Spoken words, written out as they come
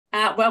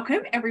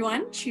Welcome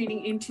everyone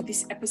tuning into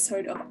this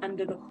episode of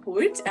Under the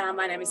Hood.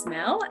 My name is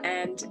Mel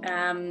and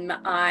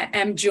I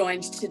am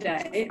joined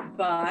today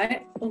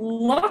by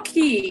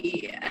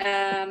Lockie.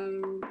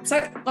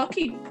 So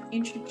Lockie,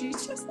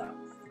 introduce yourself.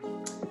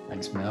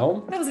 Thanks,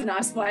 Mel. That was a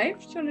nice wave.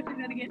 Do you want to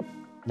do that again?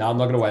 No, I'm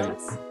not going to wave.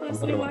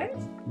 Nice little wave.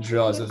 I just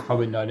realised there's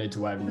probably no need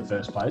to wave in the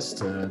first place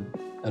to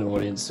an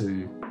audience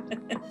who's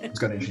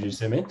got to introduce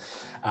to me.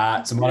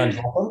 So my name's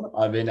Lachlan.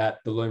 I've been at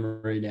the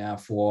Lumery now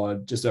for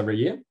just over a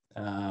year.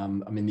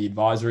 I'm in the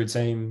advisory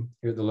team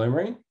here at the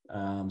Lumery.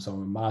 So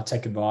I'm a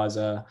MarTech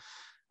Advisor.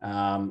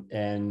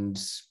 And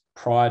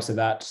prior to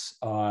that,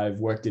 I've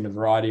worked in a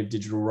variety of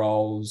digital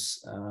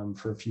roles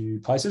for a few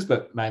places,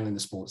 but mainly in the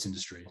sports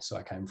industry. So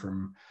I came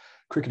from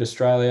Cricket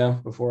Australia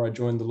before I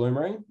joined the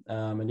Lumery.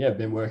 I've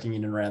been working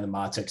in and around the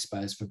MarTech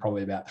space for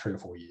probably about 3 or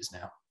 4 years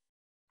now.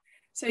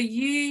 So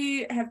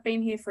you have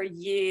been here for a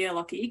year,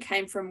 Lockie. You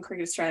came from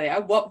Cricket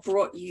Australia. What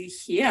brought you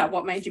here?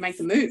 What made you make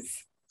the move?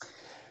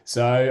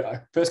 So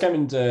I first came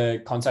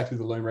into contact with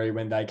the Lumery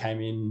when they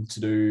came in to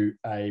do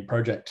a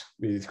project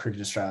with Cricket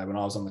Australia when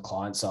I was on the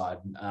client side.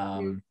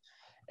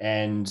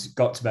 And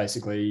got to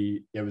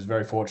was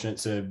very fortunate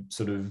to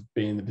sort of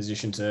be in the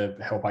position to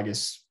help,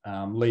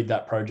 lead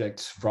that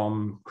project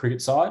from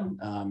cricket side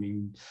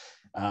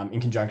in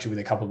conjunction with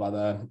a couple of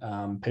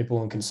other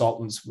people and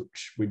consultants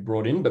which we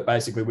brought in. But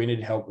basically we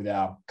needed help with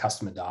our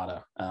customer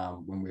data.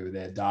 When we were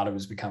there, data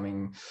was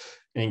becoming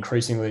an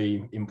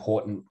increasingly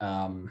important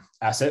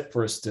asset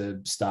for us to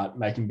start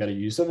making better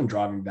use of and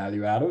driving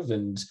value out of.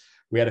 And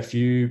we had a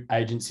few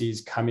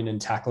agencies come in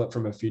and tackle it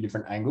from a few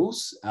different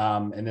angles.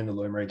 And then the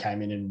Lumery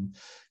came in and,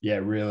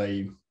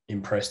 really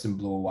impressed and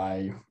blew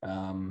away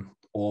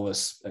all of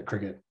us at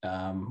cricket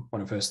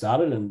when I first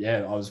started. And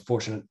I was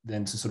fortunate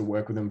then to sort of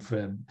work with them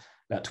for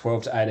about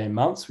 12 to 18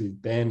 months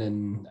with Ben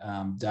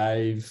and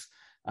Dave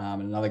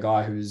and another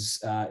guy who was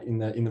in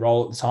the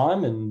role at the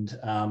time. And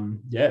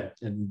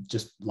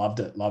just loved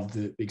it. Loved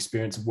the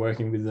experience of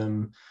working with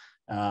them.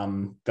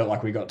 Felt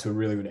like we got to a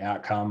really good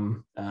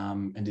outcome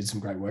and did some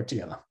great work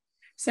together.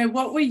 So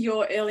what were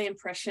your early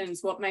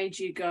impressions? What made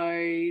you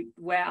go,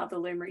 wow, the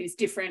Lumery is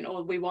different,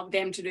 or we want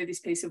them to do this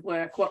piece of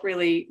work? What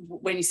really,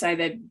 when you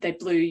say they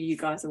blew you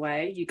guys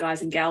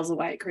and gals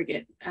away at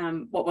cricket,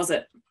 what was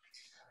it?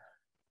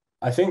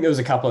 I think there was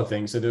a couple of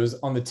things. So there was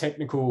on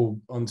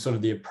sort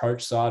of the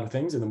approach side of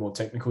things and the more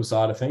technical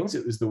side of things,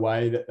 it was the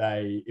way that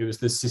it was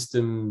the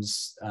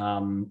systems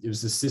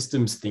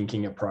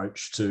thinking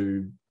approach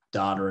to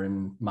data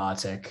and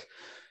MarTech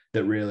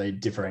that really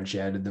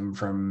differentiated them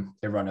from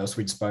everyone else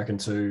we'd spoken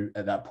to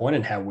at that point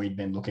and how we'd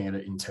been looking at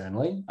it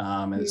internally.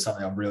 And it's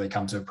something I've really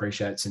come to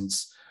appreciate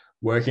since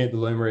working at the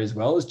Lumery as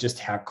well, is just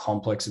how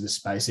complex of a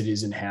space it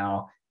is and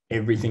how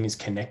everything is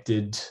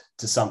connected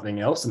to something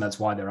else. And that's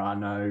why there are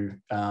no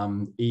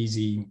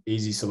easy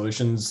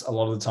solutions a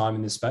lot of the time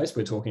in this space.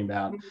 We're talking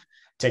about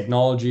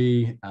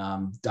technology,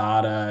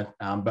 data,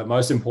 but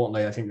most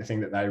importantly, I think the thing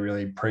that they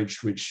really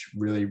preached, which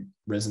really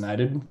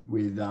resonated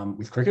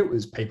with cricket,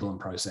 was people and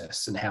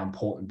process, and how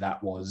important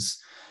that was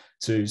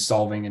to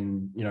solving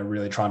and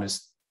really trying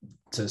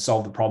to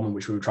solve the problem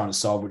which we were trying to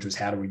solve, which was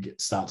how do we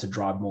start to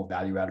drive more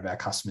value out of our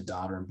customer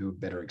data and build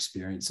better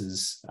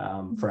experiences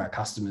for our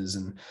customers.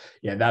 And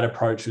that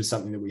approach was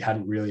something that we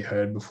hadn't really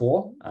heard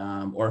before,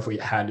 or if we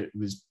had, it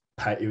was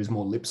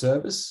more lip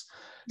service.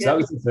 So that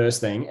was the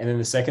first thing. And then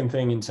the second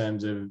thing, in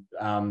terms of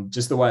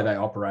just the way they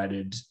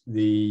operated,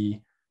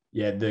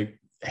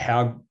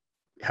 how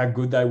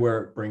good they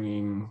were at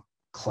bringing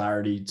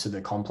clarity to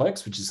the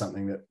complex, which is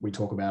something that we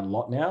talk about a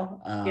lot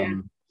now.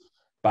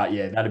 But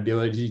that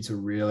ability to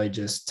really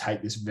just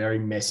take this very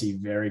messy,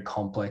 very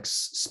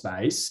complex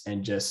space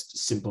and just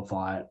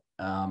simplify it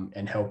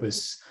and help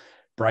us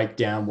break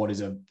down what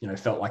is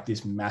felt like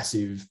this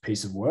massive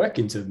piece of work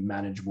into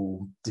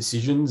manageable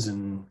decisions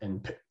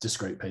and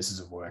discrete pieces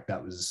of work.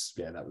 That was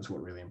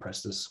what really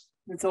impressed us.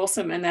 That's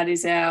awesome. And that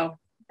is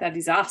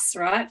us,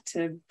 right?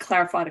 To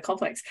clarify the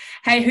complex.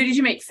 Hey, who did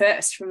you meet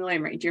first from the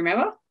Lumery? Do you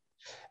remember?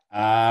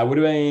 Would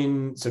have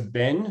been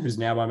Ben, who's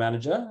now my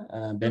manager,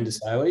 Ben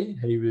DeSaley.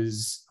 He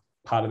was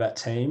part of that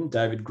team.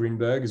 David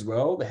Grinberg as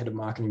well, the head of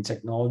marketing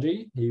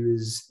technology. He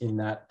was in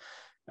that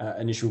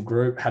initial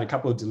group. Had a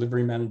couple of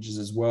delivery managers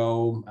as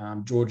well.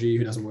 Georgie,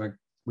 who doesn't work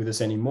with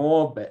us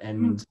anymore,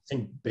 and I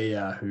think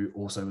Bea, who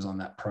also was on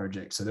that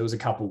project. So there was a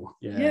couple.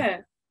 Yeah,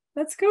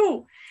 that's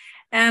cool.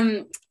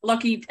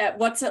 Lockie,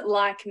 what's it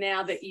like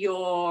now that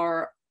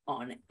you're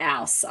on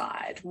our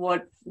side?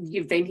 What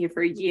you've been here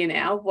for a year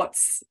now.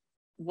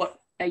 What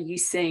are you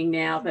seeing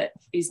now that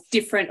is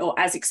different or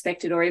as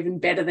expected or even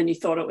better than you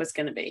thought it was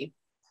going to be?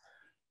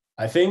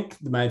 I think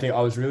the main thing, I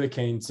was really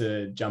keen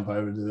to jump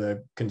over to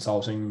the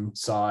consulting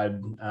side.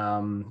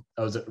 I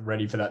was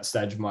ready for that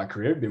stage of my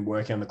career. I've been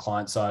working on the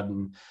client side,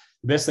 and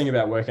the best thing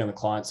about working on the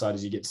client side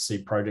is you get to see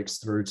projects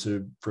through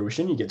to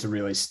fruition. You get to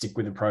really stick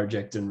with a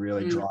project and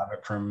really drive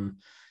it from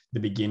the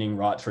beginning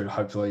right through to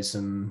hopefully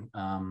some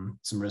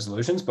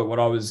resolutions. But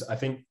I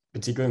think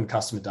particularly in the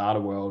customer data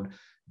world,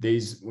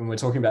 when we're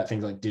talking about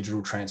things like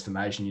digital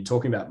transformation, you're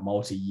talking about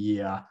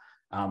multi-year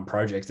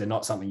projects. They're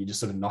not something you just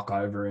sort of knock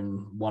over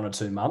in 1 or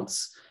 2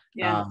 months.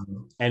 Yeah.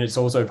 And it's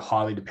also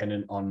highly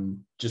dependent on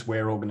just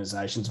where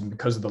organizations, and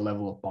because of the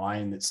level of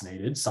buy-in that's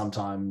needed,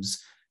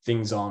 sometimes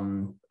things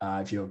on,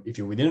 if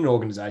you're within an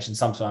organization,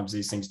 sometimes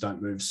these things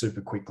don't move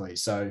super quickly.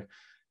 So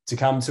to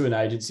come to an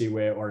agency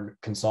or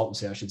a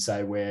consultancy, I should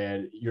say,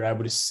 where you're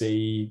able to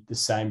see the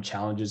same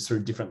challenges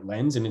through different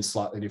lens and in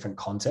slightly different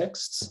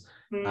contexts,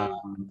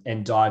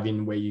 and dive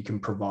in where you can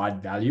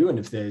provide value. And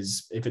if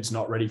it's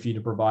not ready for you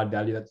to provide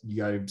value, that you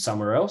go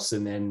somewhere else.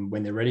 And then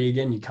when they're ready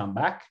again, you come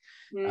back.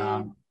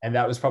 And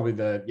that was probably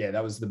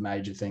that was the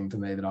major thing for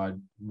me that I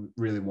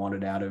really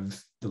wanted out of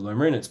the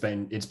Lumery. And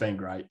it's been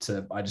great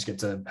I just get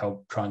to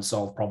help try and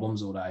solve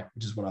problems all day,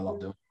 which is what I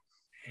love doing.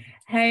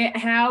 Hey,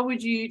 how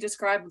would you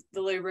describe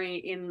the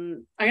Lumery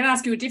I'm going to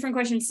ask you a different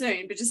question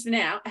soon, but just for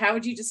now, how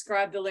would you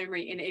describe the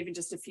Lumery in even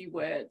just a few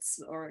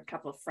words or a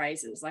couple of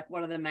phrases? Like,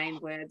 what are the main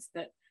words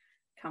that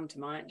come to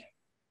mind?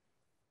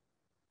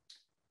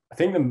 I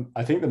think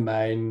the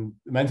main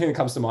thing that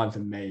comes to mind for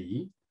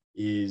me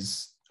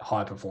is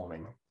high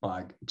performing,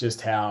 like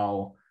just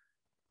how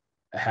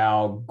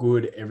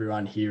good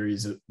everyone here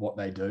is at what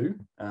they do.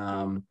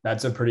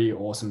 That's a pretty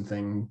awesome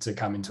thing to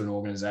come into an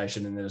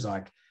organization, and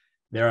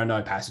there are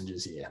no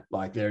passengers here.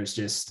 Like there's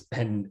just,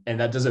 and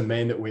that doesn't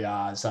mean that we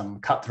are some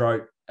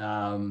cutthroat,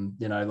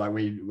 like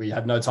we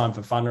have no time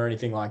for fun or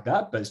anything like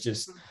that, but it's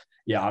just,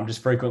 I'm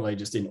just frequently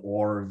just in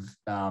awe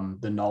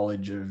of the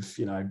knowledge of,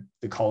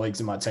 the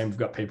colleagues in my team. We've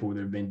got people that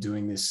have been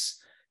doing this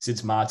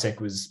since MarTech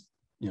was,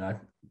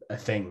 a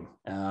thing,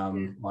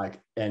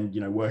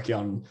 working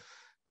on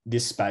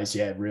this space,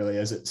 really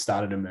as it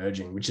started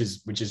emerging, which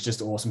is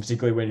just awesome,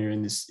 particularly when you're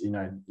in this,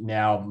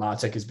 now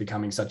MarTech is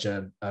becoming such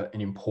an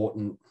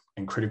important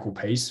and critical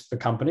piece for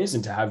companies,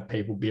 and to have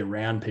people be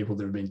around people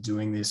that have been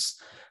doing this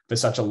for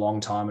such a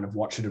long time and have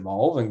watched it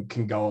evolve and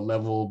can go a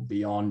level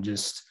beyond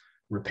just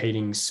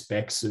repeating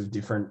specs of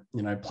different,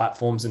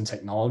 platforms and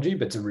technology,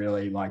 but to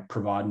really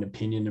provide an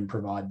opinion and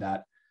provide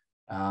that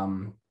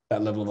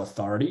level of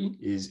authority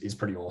is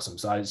pretty awesome.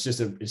 So it's just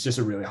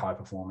a really high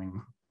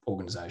performing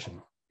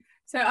organization.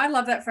 So I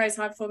love that phrase,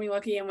 high performing,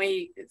 Lockie, and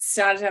we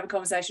started to have a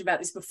conversation about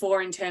this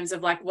before in terms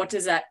of what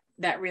does that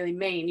really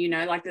mean?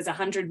 There's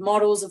 100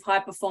 models of high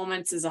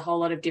performance. There's a whole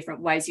lot of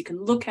different ways you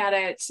can look at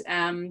it.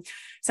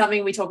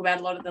 Something we talk about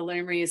a lot at the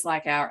Lumery is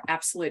our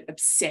absolute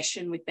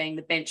obsession with being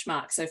the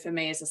benchmark. So for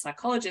me as a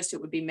psychologist,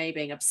 it would be me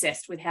being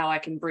obsessed with how I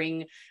can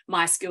bring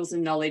my skills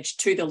and knowledge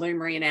to the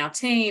Lumery and our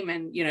team,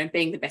 and,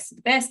 being the best of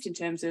the best in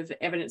terms of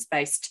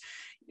evidence-based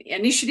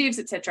initiatives,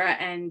 etc.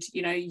 And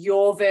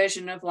your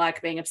version of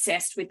being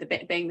obsessed with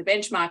being the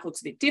benchmark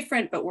looks a bit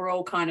different, but we're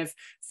all kind of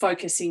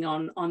focusing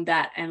on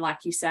that, and like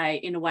you say,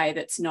 in a way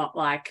that's not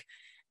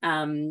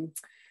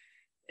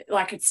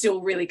it's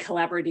still really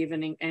collaborative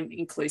and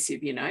inclusive.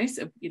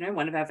 So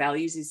one of our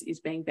values is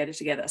being better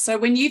together. So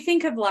when you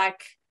think of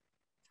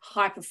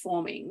high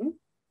performing,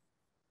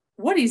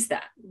 what is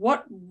that?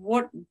 What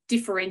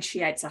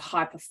differentiates a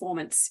high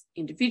performance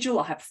individual,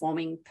 a high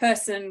performing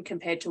person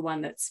compared to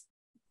one that's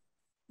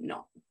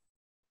not?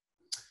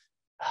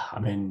 I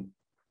mean,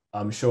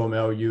 I'm sure,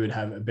 Mel, you would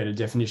have a better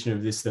definition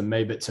of this than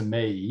me, but to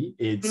me,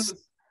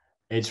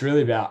 it's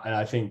really about, and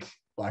I think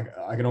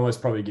I can almost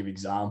probably give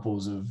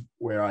examples of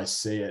where I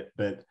see it,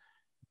 but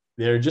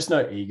there are just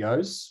no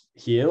egos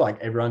here.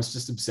 Everyone's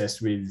just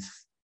obsessed with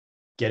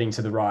getting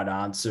to the right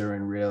answer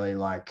and really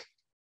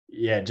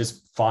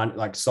just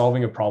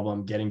solving a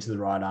problem, getting to the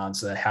right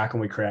answer. How can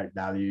we create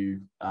value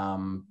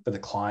for the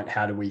client?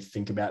 How do we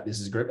think about this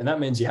as a group? And that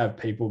means you have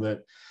people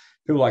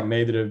like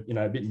me that are,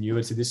 a bit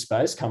newer to this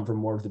space, come from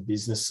more of the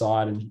business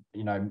side and,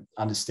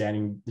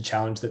 understanding the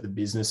challenge that the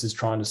business is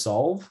trying to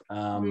solve.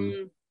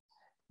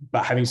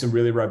 But having some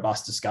really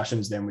robust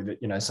discussions then with,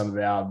 some of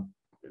our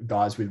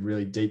guys with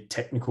really deep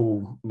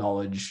technical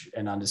knowledge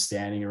and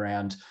understanding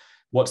around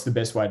what's the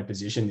best way to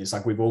position this.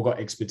 We've all got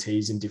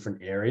expertise in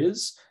different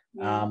areas.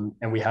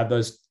 And we have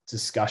those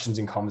discussions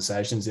and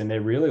conversations, and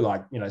they're really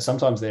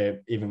sometimes they're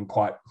even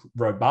quite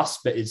robust,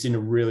 but it's in a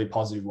really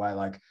positive way.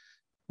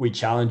 We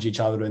challenge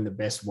each other in the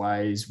best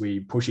ways.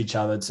 We push each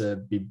other to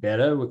be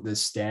better. The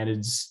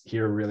standards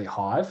here are really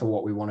high for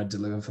what we want to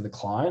deliver for the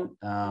client.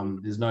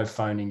 There's no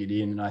phoning it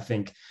in. And I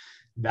think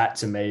that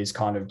to me is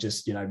kind of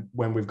just,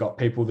 when we've got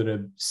people that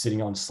are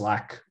sitting on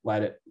Slack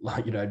late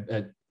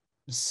at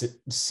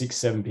 6,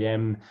 7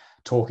 p.m.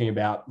 talking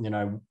about,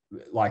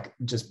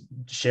 just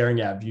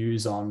sharing our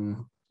views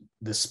on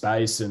the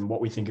space and what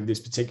we think of this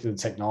particular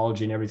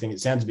technology and everything. It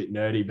sounds a bit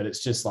nerdy, but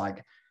it's just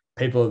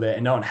people are there,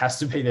 and no one has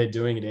to be there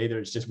doing it either.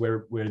 It's just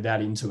we're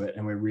that into it,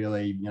 and we're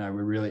really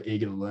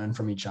eager to learn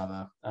from each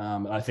other.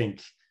 I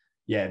think,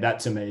 that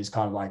to me is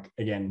kind of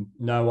again,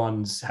 no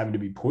one's having to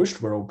be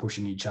pushed. We're all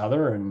pushing each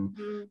other,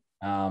 and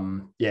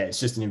it's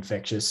just an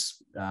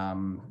infectious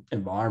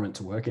environment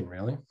to work in,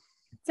 really.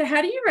 So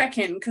how do you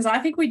reckon, because I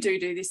think we do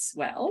this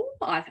well,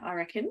 I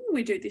reckon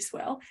we do this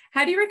well.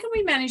 How do you reckon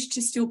we manage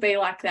to still be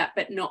like that,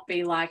 but not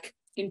be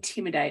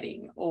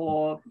intimidating,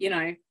 or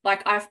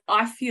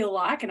I feel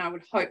and I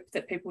would hope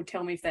that people would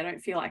tell me if they don't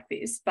feel like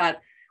this,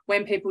 but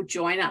when people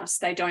join us,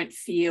 they don't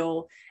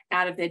feel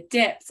out of their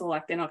depth or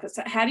like they're not.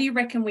 So how do you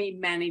reckon we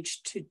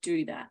manage to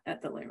do that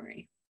at the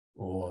Lumery?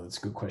 Oh, that's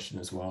a good question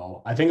as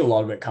well. I think a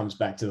lot of it comes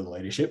back to the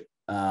leadership.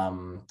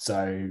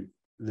 So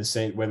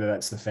whether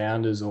that's the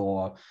founders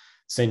or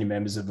senior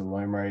members of the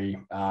Lumery,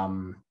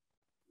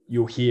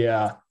 you'll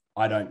hear,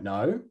 I don't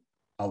know,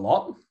 a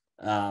lot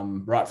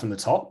right from the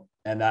top.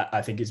 And that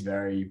I think is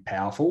very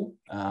powerful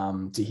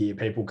to hear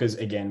people, because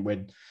again,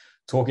 we're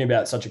talking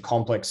about such a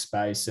complex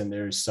space and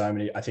there's so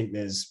many, I think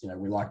there's,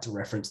 we like to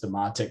reference the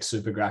MarTech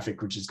super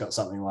graphic, which has got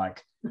something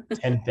like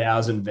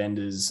 10,000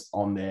 vendors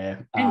on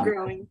there. And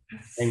growing.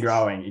 And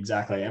growing,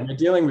 exactly. And we're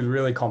dealing with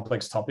really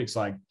complex topics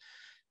like,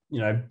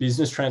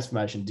 business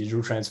transformation,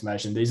 digital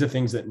transformation. These are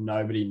things that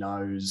nobody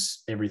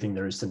knows everything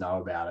there is to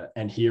know about it.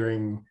 And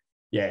hearing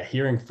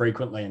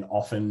frequently and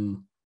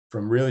often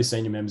from really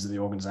senior members of the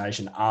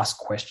organization ask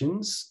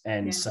questions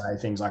and say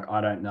things like, I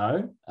don't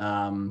know,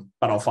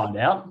 but I'll find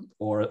out,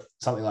 or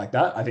something like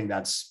that. I think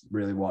that's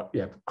really what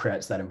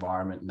creates that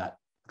environment and that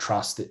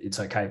trust that it's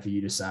okay for you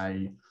to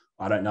say,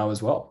 I don't know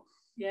as well.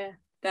 Yeah,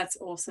 that's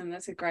awesome.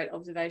 That's a great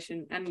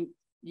observation. And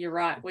you're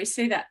right. We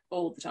see that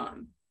all the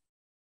time.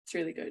 It's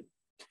really good.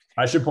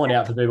 I should point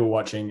out for people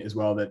watching as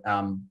well that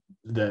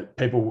the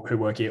people who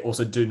work here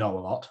also do know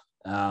a lot.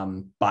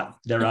 But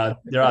there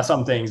are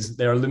some things,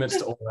 there are limits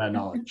to all our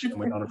knowledge, and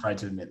we're not afraid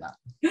to admit that.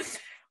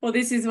 Well,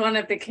 this is one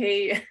of the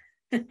key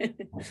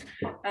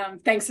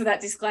thanks for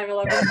that disclaimer,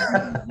 Logan.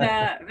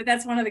 But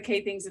that's one of the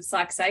key things of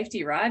psych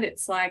safety, right?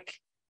 It's like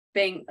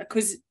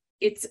because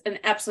it's an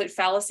absolute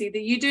fallacy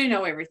that you do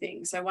know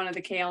everything. So one of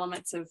the key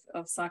elements of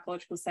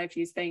psychological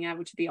safety is being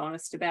able to be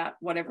honest about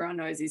what everyone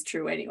knows is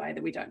true anyway,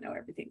 that we don't know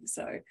everything.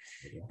 So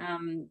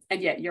and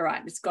you're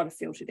right, it's got to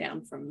filter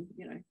down from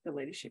the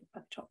leadership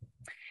at the top.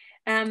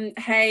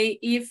 Hey,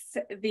 if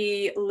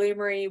the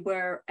Lumery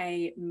were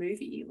a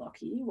movie,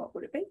 Lockie, what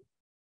would it be?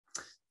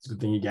 It's a good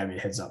thing you gave me a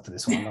heads up for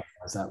this one.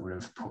 Otherwise that would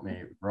have put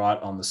me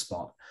right on the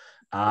spot.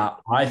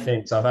 I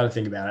think, so I've had to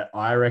think about it.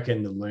 I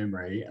reckon the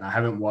Lumery, and I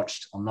haven't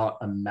watched, I'm not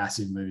a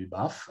massive movie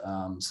buff,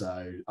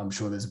 so I'm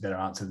sure there's a better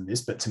answer than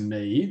this, but to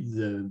me,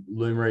 the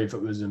Lumery, if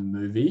it was a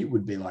movie,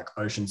 would be like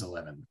Ocean's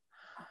 11,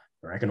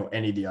 I reckon, or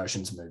any of the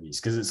Ocean's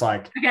movies, because it's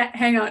like... Okay,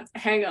 hang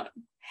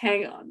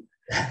on.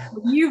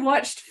 You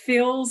watched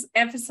Phil's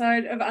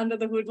episode of Under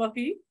the Hood,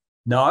 Lockie?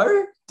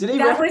 No? Did he?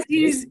 That was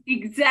his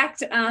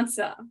exact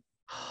answer.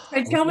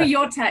 So tell me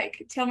your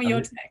take.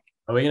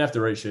 Are we going to have to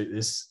reshoot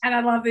this? And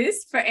I love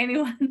this. For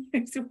anyone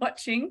who's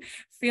watching,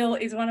 Phil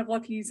is one of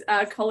Lockie's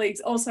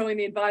colleagues, also in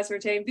the advisory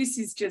team. This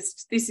is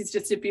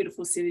just a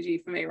beautiful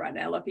synergy for me right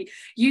now, Lockie.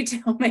 You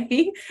tell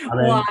me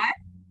why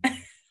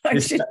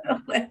Ocean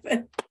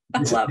 11.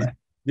 I love it.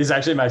 This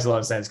actually makes a lot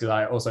of sense because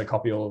I also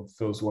copy all of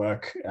Phil's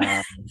work.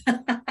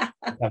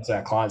 That's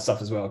our client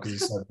stuff as well because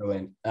he's so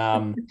brilliant.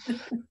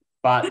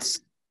 But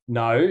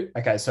no,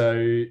 okay.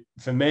 So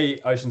for me,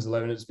 Ocean's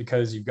 11, it's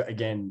because you've got,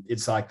 again,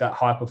 it's like that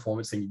high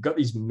performance thing. You've got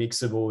these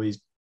mix of all these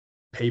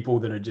people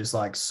that are just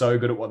like so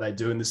good at what they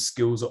do, and the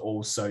skills are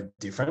all so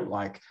different.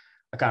 Like,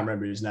 I can't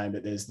remember his name,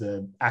 but there's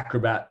the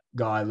acrobat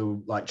guy,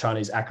 little like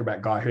Chinese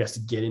acrobat guy who has to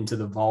get into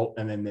the vault,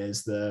 and then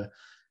there's the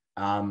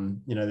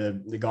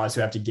the guys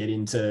who have to get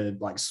into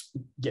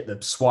get the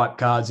swipe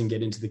cards and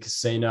get into the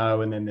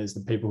casino, and then there's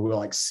the people who are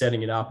like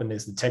setting it up, and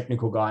there's the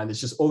technical guy, and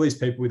there's just all these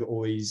people with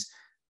all these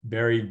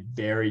very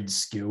varied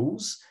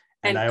skills,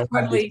 and they all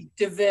totally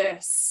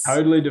diverse,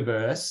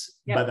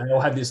 yep. But they all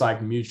have this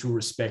like mutual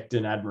respect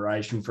and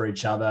admiration for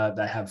each other.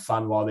 They have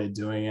fun while they're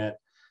doing it.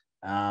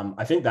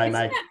 I think they Isn't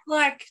that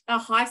like a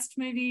heist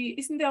movie?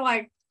 Isn't there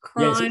like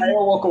crime? Yeah, so they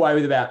all walk away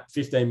with about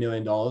 $15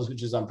 million,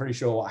 which is, I'm pretty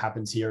sure, what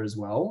happens here as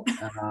well.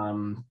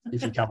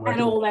 If you come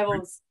at all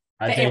levels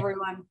for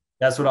everyone.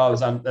 That's what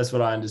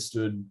I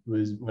understood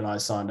was when I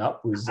signed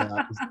up was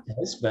the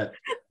case. But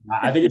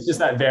I think it's just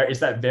that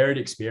varied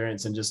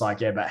experience, and just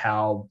but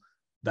how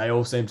they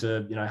all seem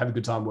to have a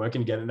good time working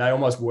together, and they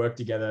almost work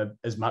together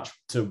as much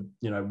to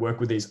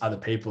work with these other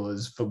people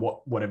as for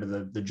whatever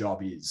the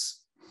job is.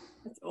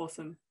 That's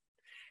awesome.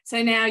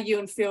 So now you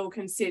and Phil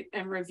can sit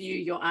and review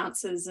your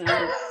answers and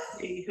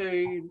see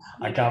who.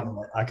 I can't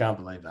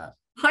believe that.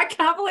 I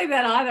can't believe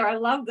that either. I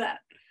love that.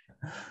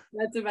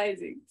 That's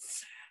amazing.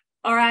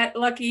 All right,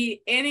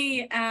 Lockie,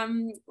 any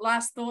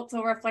last thoughts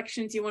or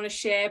reflections you want to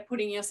share,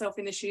 putting yourself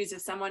in the shoes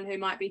of someone who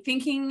might be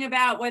thinking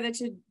about whether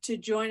to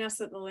join us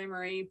at the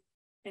Lumery?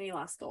 Any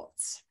last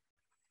thoughts?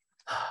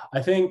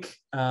 I think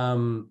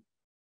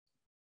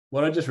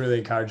what I just really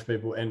encourage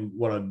people, and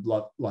what I'd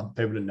like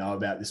people to know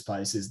about this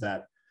place, is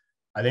that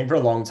I think for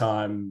a long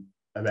time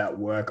about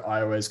work,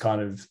 I always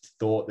kind of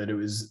thought that it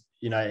was,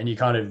 and you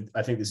kind of,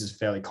 I think this is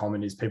fairly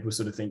common, is people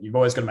sort of think you've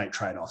always got to make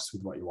trade-offs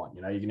with what you want.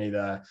 You can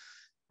either,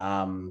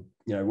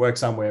 work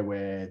somewhere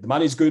where the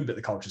money's good, but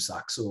the culture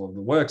sucks, or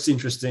the work's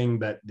interesting,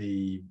 but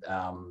the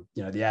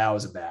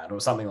hours are bad, or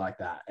something like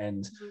that.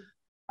 And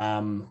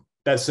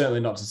that's certainly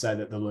not to say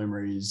that the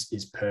Lumery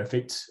is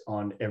perfect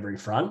on every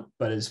front,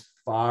 but as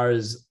far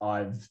as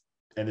I've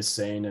ever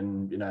seen,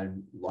 and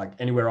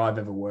anywhere I've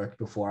ever worked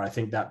before, I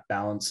think that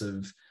balance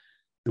of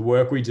the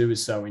work we do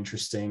is so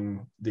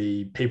interesting.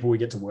 The people we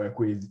get to work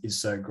with is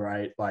so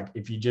great. Like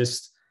if you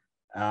just,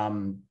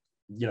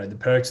 the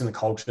perks and the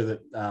culture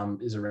that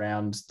is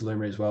around the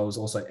Lumery as well is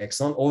also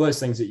excellent. All those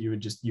things that you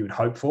would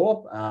hope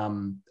for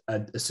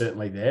are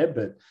certainly there.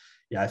 But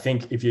yeah, I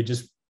think if you're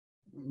just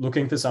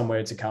looking for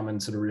somewhere to come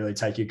and sort of really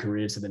take your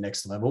career to the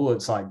next level,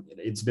 it's like,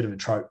 it's a bit of a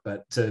trope,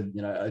 but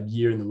a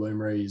year in the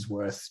Lumery is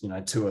worth,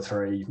 2 or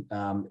 3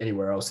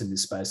 anywhere else in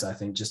this space. I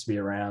think just to be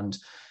around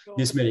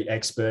this many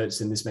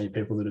experts and this many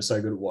people that are so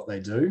good at what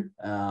they do.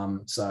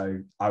 So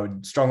I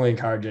would strongly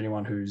encourage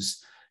anyone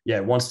who's,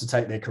 wants to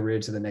take their career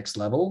to the next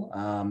level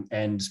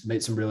and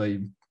meet some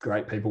really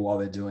great people while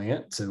they're doing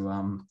it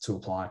to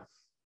apply.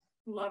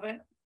 Love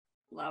it.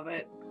 Love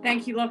it.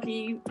 Thank you,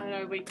 Lockie. I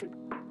know we could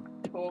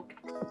talk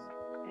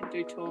and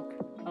do talk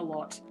a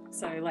lot.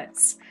 So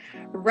let's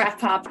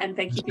wrap up, and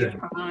thank you for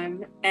your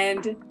time.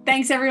 And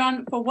thanks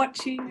everyone for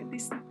watching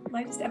this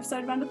latest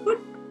episode of Underfoot.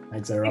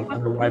 Thanks everyone.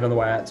 I'm going to wave on the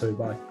way out too.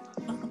 Bye.